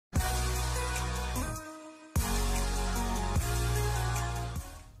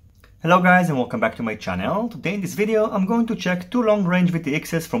Hello guys and welcome back to my channel. Today in this video I'm going to check two long-range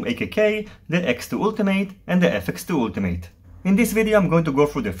VTXs from AKK, the X2 Ultimate and the FX2 Ultimate. In this video I'm going to go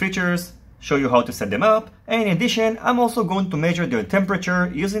through the features, show you how to set them up, and in addition I'm also going to measure their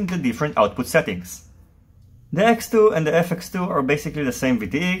temperature using the different output settings. The X2 and the FX2 are basically the same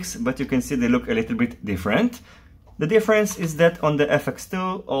VTX, but you can see they look a little bit different. The difference is that on the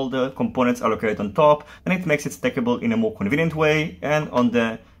FX2 all the components are located on top and it makes it stackable in a more convenient way, and on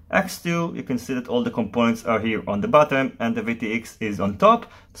the X2 you can see that all the components are here on the bottom and the VTX is on top,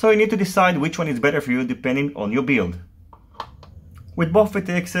 so you need to decide which one is better for you depending on your build. With both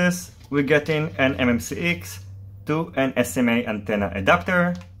VTXs we're getting an MMCX to an SMA antenna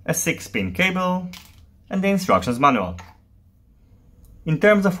adapter, a 6-pin cable, and the instructions manual. In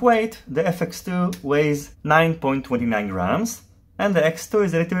terms of weight, the FX2 weighs 9.29 grams and the X2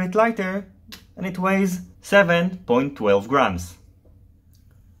 is a little bit lighter and it weighs 7.12 grams.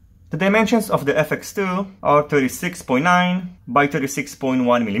 The dimensions of the FX2 are 36.9 by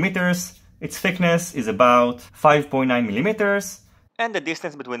 36.1 millimeters, its thickness is about 5.9 millimeters, and the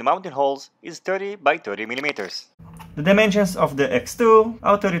distance between the mounting holes is 30 by 30 millimeters. The dimensions of the X2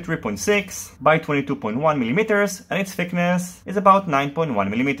 are 33.6 by 22.1 millimeters, and its thickness is about 9.1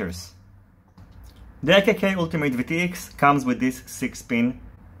 millimeters. The AKK Ultimate VTX comes with this 6-pin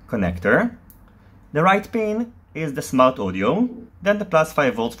connector. The right pin is the smart audio, then the plus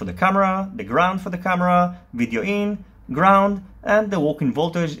 5 volts for the camera, the ground for the camera, video in, ground, and the walk-in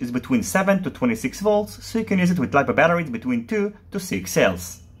voltage is between 7 to 26 volts, so you can use it with LiPo batteries between 2 to 6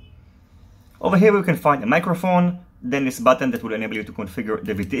 cells. Over here we can find a microphone, then this button that will enable you to configure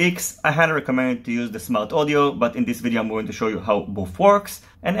the VTX. I highly recommend to use the smart audio, but in this video I'm going to show you how both works,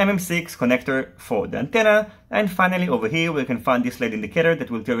 an MMCX connector for the antenna, and finally over here we can find this LED indicator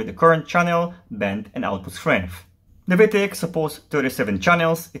that will tell you the current channel, band, and output strength. The VTX supports 37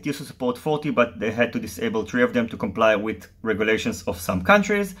 channels. It used to support 40, but they had to disable 3 of them to comply with regulations of some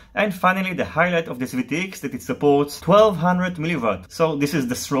countries. And finally, the highlight of this VTX that it supports 1200mw. So this is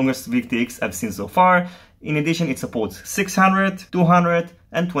the strongest VTX I've seen so far. In addition, it supports 600, 200,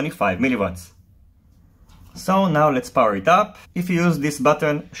 and 25mw. So now let's power it up. If you use this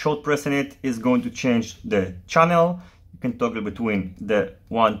button, short pressing it is going to change the channel. You can toggle between the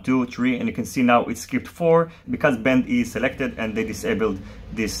 1, 2, 3, and you can see now it's skipped 4 because band E is selected and they disabled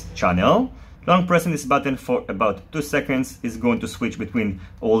this channel. Long pressing this button for about 2 seconds is going to switch between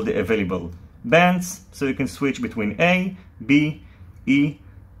all the available bands. So you can switch between A, B, E,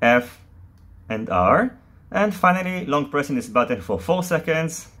 F, and R. And finally, long pressing this button for 4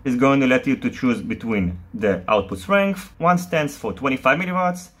 seconds is going to let you to choose between the output strength. 1 stands for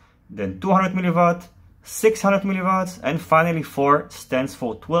 25mw, then 200mw, 600mw, and finally 4 stands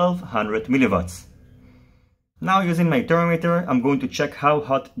for 1200mw. Now using my thermometer, I'm going to check how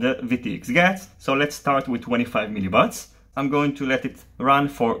hot the VTX gets. So let's start with 25mw. I'm going to let it run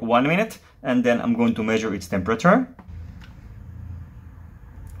for 1 minute and then I'm going to measure its temperature.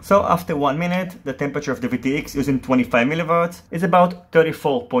 So after 1 minute, the temperature of the VTX using 25mw is about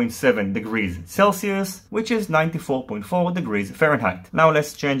 34.7 degrees Celsius, which is 94.4 degrees Fahrenheit. Now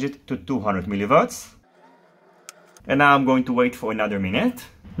let's change it to 200mw. And now I'm going to wait for another minute.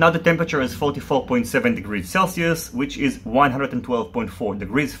 Now the temperature is 44.7 degrees Celsius, which is 112.4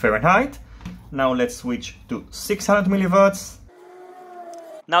 degrees Fahrenheit. Now let's switch to 600mw.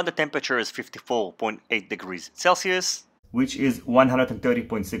 Now the temperature is 54.8 degrees Celsius, which is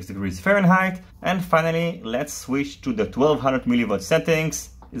 130.6 degrees Fahrenheit. And finally, let's switch to the 1200mw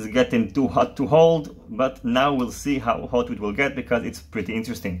settings. It's getting too hot to hold, but now we'll see how hot it will get because it's pretty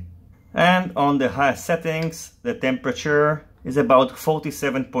interesting. And on the highest settings, the temperature is about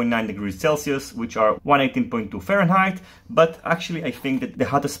 47.9 degrees Celsius, which are 118.2 Fahrenheit. But actually, I think that the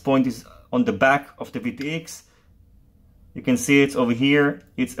hottest point is on the back of the VTX. You can see it's over here.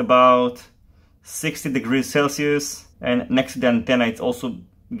 It's about 60 degrees Celsius. And next to the antenna it also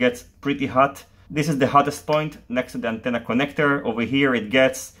gets pretty hot. This is the hottest point next to the antenna connector. Over here it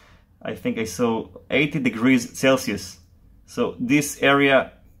gets, I think I saw 80 degrees Celsius. So this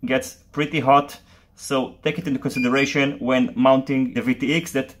area gets pretty hot. So take it into consideration when mounting the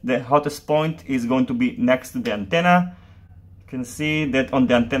VTX that the hottest point is going to be next to the antenna. You can see that on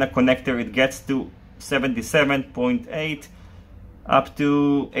the antenna connector it gets to 77.8 up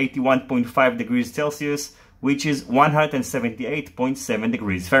to 81.5 degrees Celsius, which is 178.7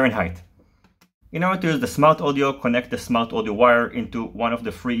 degrees Fahrenheit. In order to use the smart audio, connect the smart audio wire into one of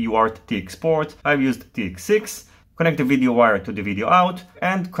the 3 UART TX ports. I've used TX6. Connect the video wire to the video out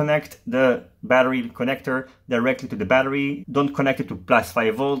and connect the battery connector directly to the battery. Don't connect it to plus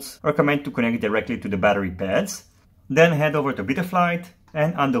 5 volts. Recommend to connect directly to the battery pads. Then head over to Betaflight,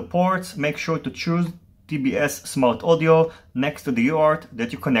 And under ports, make sure to choose TBS Smart Audio next to the UART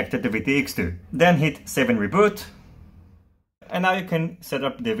that you connected the VTX to. Then hit save and reboot. And now you can set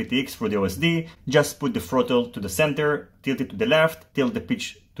up the VTX for the OSD. Just put the throttle to the center, tilt it to the left, tilt the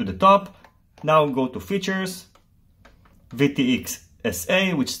pitch to the top. Now go to Features, Vtx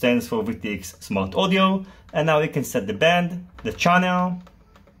SA, which stands for VTX Smart Audio. And now you can set the band, the channel,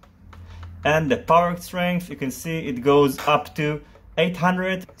 and the power strength. You can see it goes up to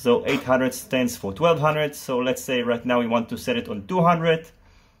 800. So 800 stands for 1200. So let's say right now we want to set it on 200.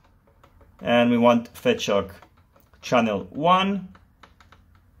 And we want FetShark channel 1.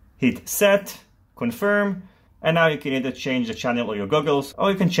 Hit set, confirm. And now you can either change the channel or your goggles,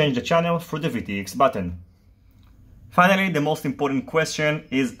 or you can change the channel through the VTX button. Finally, the most important question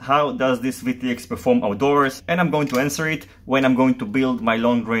is, how does this VTX perform outdoors? And I'm going to answer it when I'm going to build my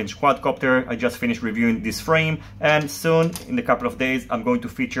long-range quadcopter. I just finished reviewing this frame, and soon, in a couple of days, I'm going to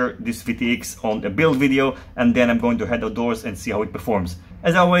feature this VTX on a build video, and then I'm going to head outdoors and see how it performs.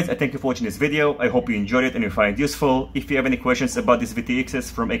 As always, I thank you for watching this video. I hope you enjoyed it and you find it useful. If you have any questions about these VTXs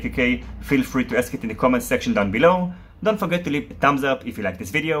from AKK, feel free to ask it in the comments section down below. Don't forget to leave a thumbs up if you like this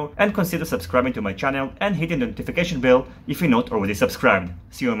video, and consider subscribing to my channel and hitting the notification bell if you're not already subscribed.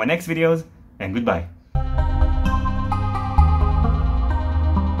 See you in my next videos, and goodbye.